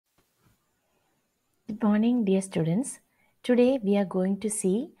Good morning, dear students. Today we are going to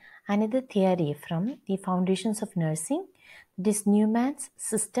see another theory from the Foundations of Nursing, this Neuman's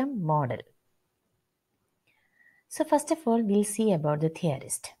system model. So first of all, we'll see about the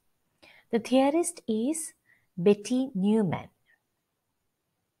theorist. The theorist is Betty Neuman.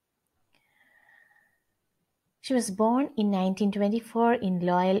 She was born in 1924 in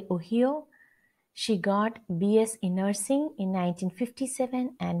Loyal, Ohio. She got BS in nursing in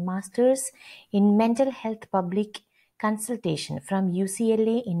 1957 and Masters in mental health public consultation from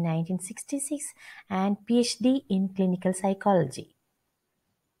UCLA in 1966 and PhD in clinical psychology.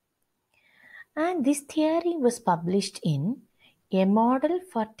 And this theory was published in A Model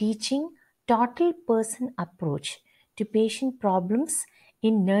for Teaching Total Person Approach to Patient Problems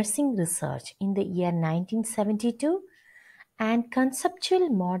in Nursing Research in the year 1972 and Conceptual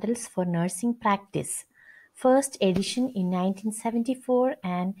Models for Nursing Practice, first edition in 1974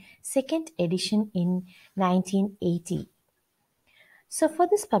 and second edition in 1980. So for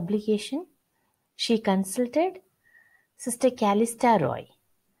this publication, she consulted Sister Callista Roy.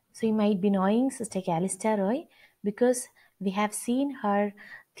 So you might be knowing Sister Callista Roy because we have seen her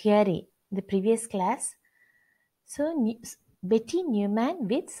theory in the previous class. So Betty Neuman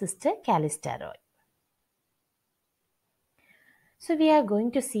with Sister Callista Roy. So we are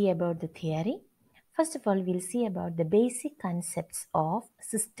going to see about the theory. First of all, we'll see about the basic concepts of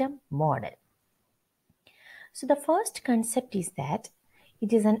system model. So the first concept is that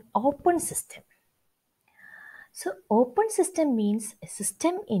it is an open system. So open system means a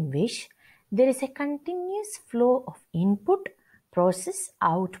system in which there is a continuous flow of input, process,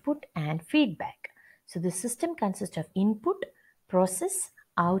 output and feedback. So the system consists of input, process,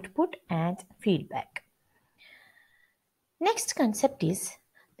 output and feedback. Next concept is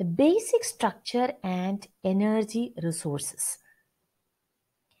the basic structure and energy resources.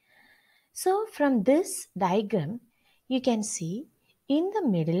 So from this diagram, you can see in the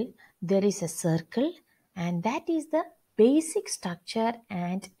middle there is a circle and that is the basic structure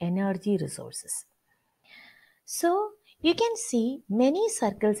and energy resources. So you can see many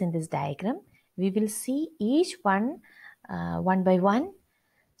circles in this diagram. We will see each one one by one.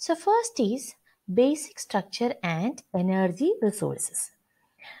 So first is basic structure and energy resources.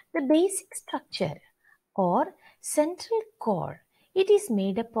 The basic structure or central core, it is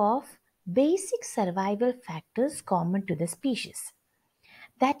made up of basic survival factors common to the species.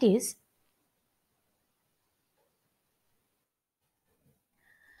 That is,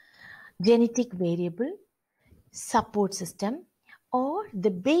 genetic variable, support system, or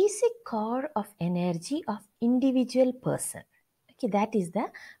the basic core of energy of individual person. Okay, that is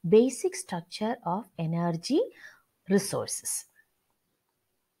the basic structure of energy resources.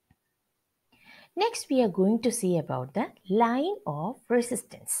 Next, we are going to see about the line of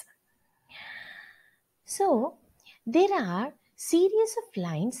resistance. So, there are series of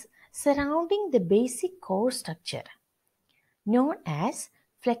lines surrounding the basic core structure known as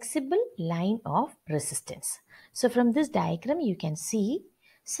flexible line of resistance. So, from this diagram, you can see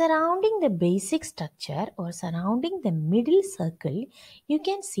surrounding the basic structure or surrounding the middle circle, you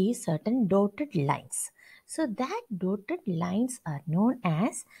can see certain dotted lines. So that dotted lines are known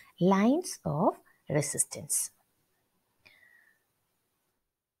as lines of resistance.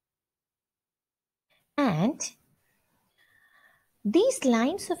 And these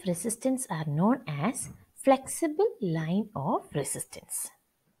lines of resistance are known as flexible line of resistance.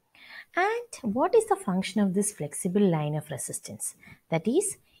 And what is the function of this flexible line of resistance? That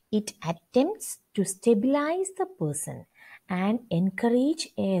is, it attempts to stabilize the person and encourage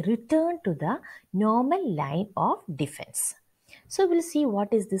a return to the normal line of defense. So we'll see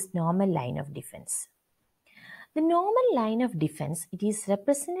what is this normal line of defense. The normal line of defense, it is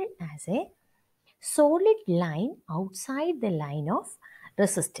represented as a solid line outside the line of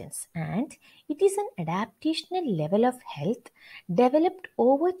resistance, and it is an adaptational level of health developed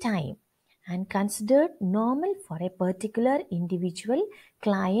over time and considered normal for a particular individual,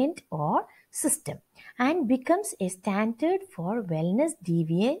 client or system, and becomes a standard for wellness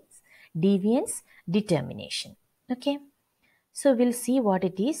deviance determination. Okay, so we'll see what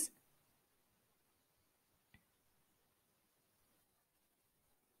it is.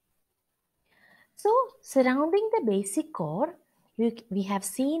 So surrounding the basic core, we have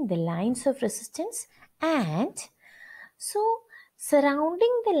seen the lines of resistance, and so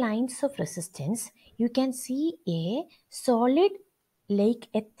surrounding the lines of resistance, you can see a solid, like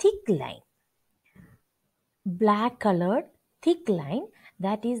a thick line, black colored thick line,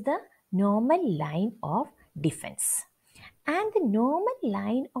 that is the normal line of defense. And the normal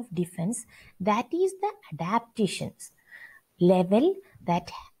line of defense, that is the adaptations level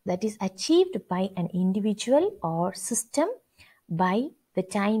that that is achieved by an individual or system by the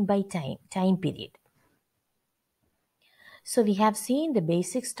time period. So we have seen the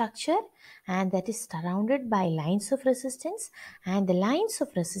basic structure, and that is surrounded by lines of resistance, and the lines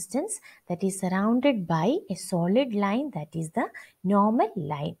of resistance that is surrounded by a solid line, that is the normal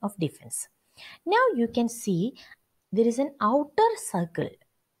line of defense. Now you can see there is an outer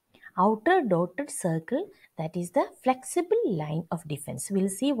dotted circle, that is the flexible line of defense. We'll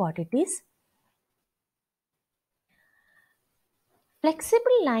see what it is.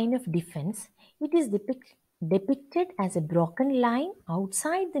 Flexible line of defense, it is depicted as a broken line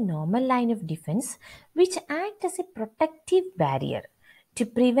outside the normal line of defense, which act as a protective barrier to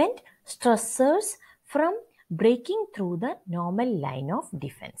prevent stressors from breaking through the normal line of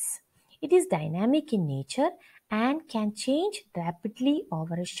defense. It is dynamic in nature and can change rapidly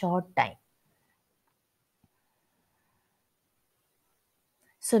over a short time.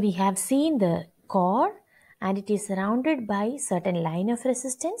 So we have seen the core, and it is surrounded by certain line of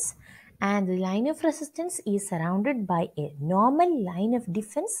resistance, and the line of resistance is surrounded by a normal line of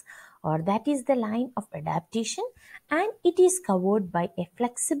defense, or that is the line of adaptation, and it is covered by a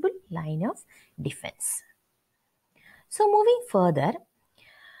flexible line of defense. So moving further,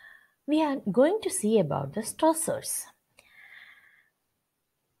 we are going to see about the stressors.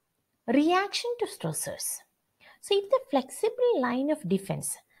 Reaction to stressors. So if the flexible line of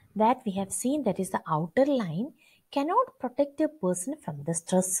defense that we have seen, that is the outer line, cannot protect a person from the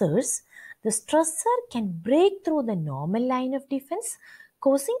stressors, the stressor can break through the normal line of defense,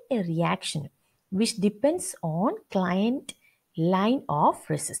 causing a reaction which depends on client line of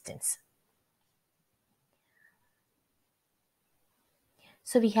resistance.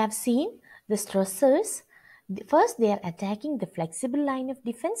 So we have seen the stressors. First, they are attacking the flexible line of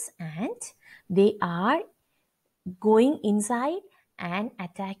defense, and they are going inside and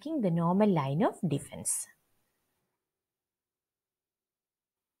attacking the normal line of defense.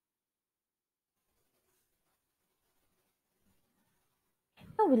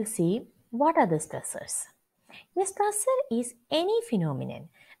 Now we'll see what are the stressors. A stressor is any phenomenon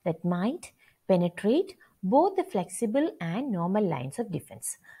that might penetrate both the flexible and normal lines of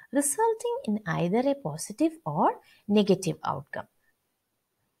defense, resulting in either a positive or negative outcome.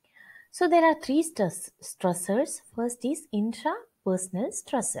 So there are three stressors. First is intrapersonal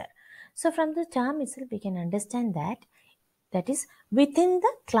stressor. So from the term itself, we can understand that is within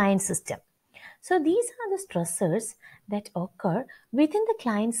the client system. So these are the stressors that occur within the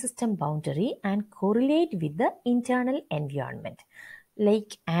client system boundary and correlate with the internal environment,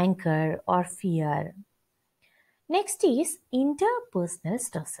 like anger or fear. Next is interpersonal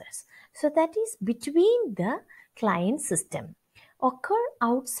stressors. So that is between the client system, occur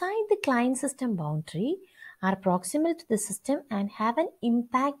outside the client system boundary, are proximal to the system and have an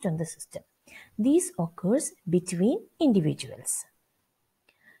impact on the system. These occurs between individuals.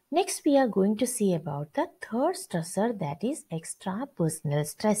 Next, we are going to see about the third stressor, that is extrapersonal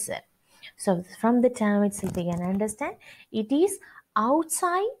stressor. So from the term itself, we can understand it is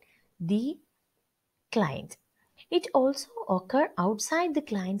outside the client. It also occur outside the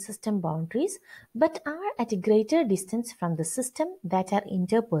client system boundaries, but are at a greater distance from the system, that are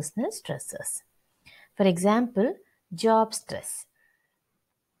interpersonal stressors. For example, job stress.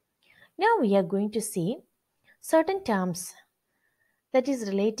 Now we are going to see certain terms that is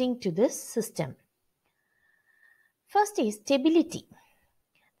relating to this system. First is stability.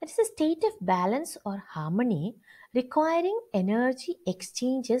 That is a state of balance or harmony requiring energy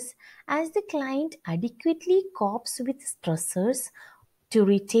exchanges as the client adequately copes with stressors to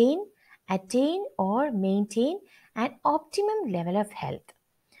retain, attain, or maintain an optimum level of health,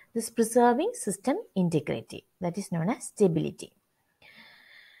 thus preserving system integrity. That is known as stability.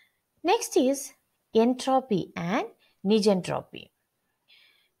 Next is entropy and negentropy.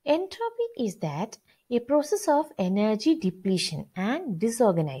 Entropy is that a process of energy depletion and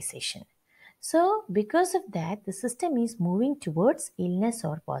disorganization. So, because of that, the system is moving towards illness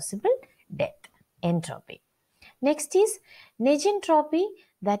or possible death. Entropy. Next is negentropy,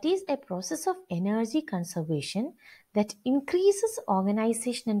 that is a process of energy conservation that increases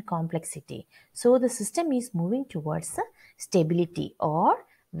organization and complexity. So, the system is moving towards the stability or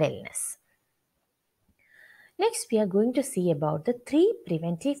wellness. Next, we are going to see about the three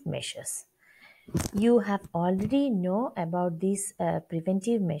preventive measures. You have already know about these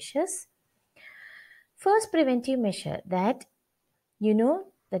preventive measures. First preventive measure that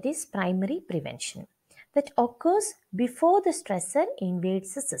that is primary prevention, that occurs before the stressor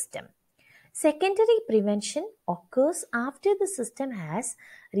invades the system. Secondary prevention occurs after the system has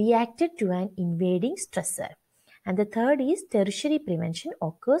reacted to an invading stressor. And the third is tertiary prevention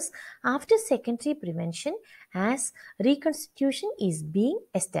occurs after secondary prevention as reconstitution is being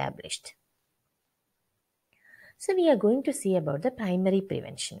established. So we are going to see about the primary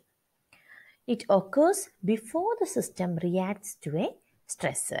prevention. It occurs before the system reacts to a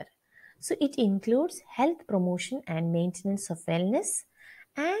stressor. So it includes health promotion and maintenance of wellness,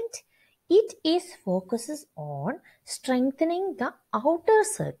 and it is focuses on strengthening the outer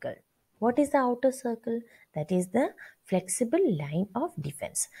circle. What is the outer circle? That is the flexible line of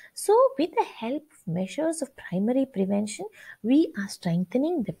defense. So with the help of measures of primary prevention, we are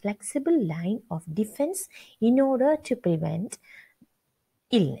strengthening the flexible line of defense in order to prevent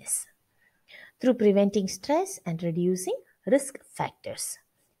illness through preventing stress and reducing risk factors.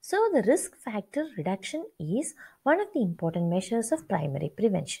 So, the risk factor reduction is one of the important measures of primary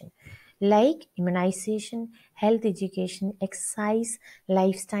prevention, like immunization, health education, exercise,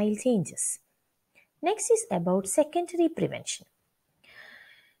 lifestyle changes. Next is about secondary prevention.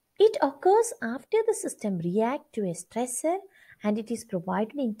 It occurs after the system reacts to a stressor and it is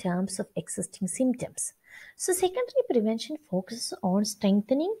provided in terms of existing symptoms. So, secondary prevention focuses on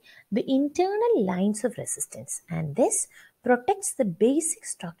strengthening the internal lines of resistance, and this protects the basic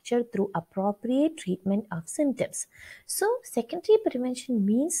structure through appropriate treatment of symptoms. So, secondary prevention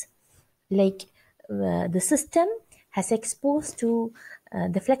means like the system has exposed to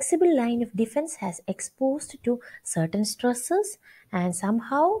the flexible line of defense has exposed to certain stresses, and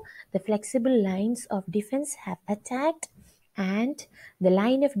somehow the flexible lines of defense have attacked, and the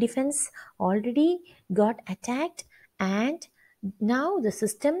line of defense already got attacked, and now the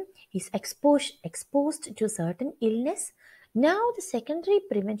system is exposed to certain illness. Now the secondary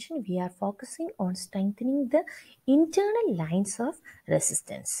prevention, we are focusing on strengthening the internal lines of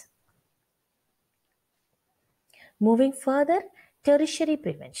resistance. Moving further, tertiary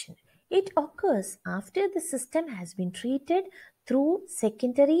prevention. It occurs after the system has been treated through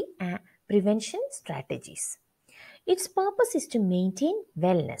secondary prevention strategies. Its purpose is to maintain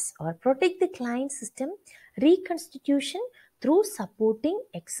wellness or protect the client system reconstitution through supporting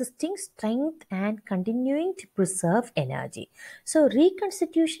existing strength and continuing to preserve energy. So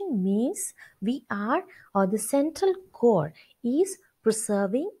reconstitution means we are, or the central core is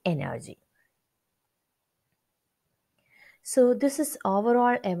preserving energy. So this is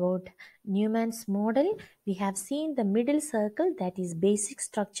overall about Neuman's model. We have seen the middle circle, that is basic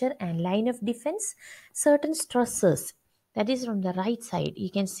structure and line of defense. Certain stresses, that is from the right side. You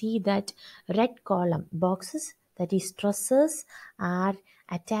can see that red column boxes, that is stresses are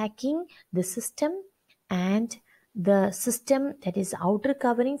attacking the system, and the system, that is outer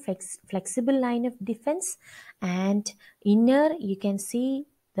covering flexible line of defense, and inner you can see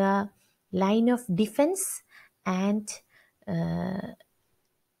the line of defense, and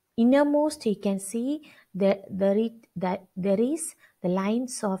innermost you can see that there is the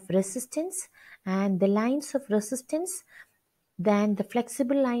lines of resistance, and the lines of resistance, then the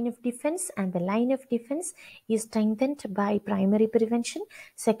flexible line of defense, and the line of defense is strengthened by primary prevention,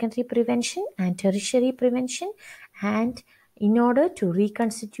 secondary prevention, and tertiary prevention, and in order to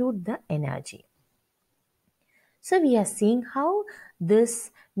reconstitute the energy. So we are seeing how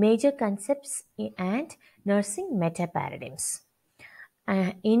this major concepts and nursing meta paradigms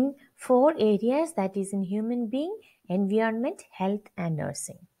in 4 areas, that is in human being, environment, health, and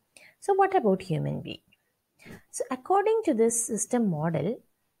nursing. So what about human being? So according to this system model,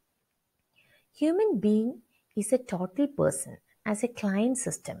 human being is a total person as a client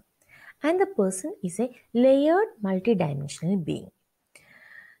system, and the person is a layered multidimensional being.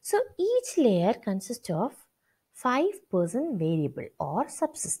 So each layer consists of 5% variable or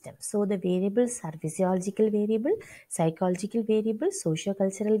subsystem. So the variables are physiological variable, psychological variable,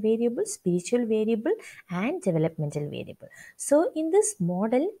 socio-cultural variable, spiritual variable, and developmental variable. So in this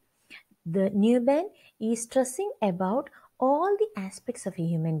model, the Neuman is stressing about all the aspects of a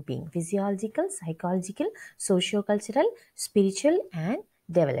human being: physiological, psychological, socio-cultural, spiritual, and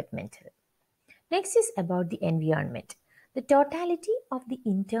developmental. Next is about the environment. The totality of the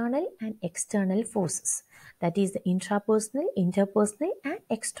internal and external forces, that is the intrapersonal, interpersonal, and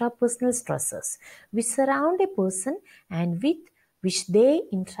extrapersonal stresses which surround a person and with which they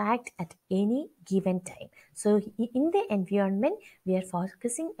interact at any given time. So in the environment, we are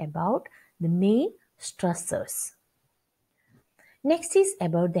focusing about the main stressors. Next is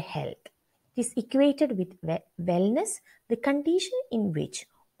about the health. It is equated with wellness, the condition in which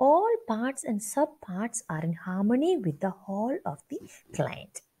all parts and subparts are in harmony with the whole of the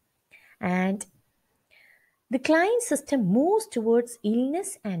client. And the client system moves towards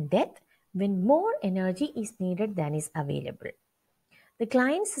illness and death when more energy is needed than is available. The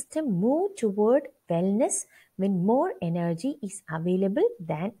client system moves toward wellness when more energy is available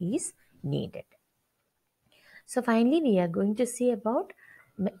than is needed. So finally, we are going to see about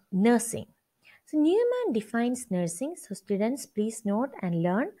nursing. So Neuman defines nursing. So students, please note and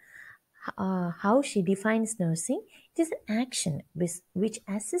learn how she defines nursing. It is an action which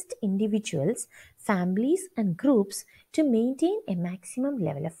assists individuals, families, and groups to maintain a maximum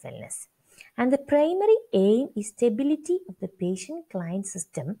level of wellness. And the primary aim is stability of the patient-client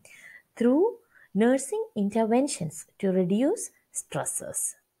system through nursing interventions to reduce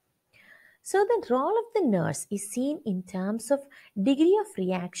stresses. So the role of the nurse is seen in terms of degree of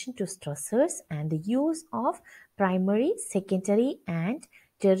reaction to stressors and the use of primary, secondary and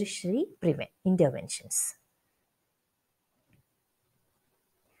tertiary interventions.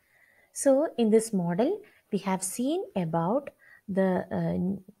 So in this model, we have seen about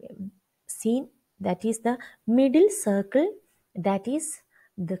the scene that is the middle circle, that is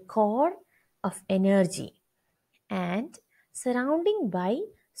the core of energy, and surrounding by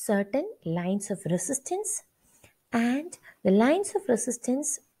certain lines of resistance, and the lines of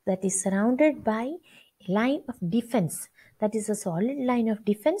resistance that is surrounded by a line of defense, that is a solid line of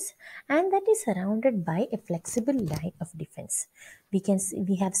defense, and that is surrounded by a flexible line of defense.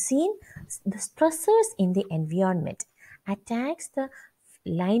 We have seen the stressors in the environment attacks the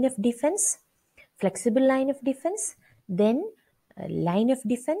line of defense, flexible line of defense, then a line of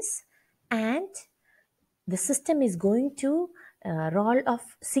defense, and the system is going to roll of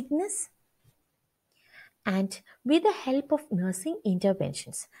sickness. And with the help of nursing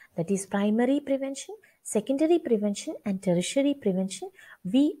interventions, that is primary prevention, secondary prevention and tertiary prevention,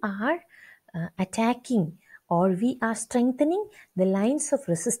 we are attacking, or we are strengthening the lines of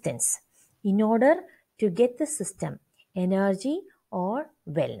resistance in order to get the system energy or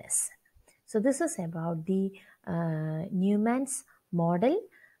wellness. So this is about the Newman's model.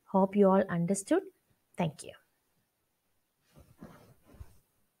 Hope you all understood. Thank you.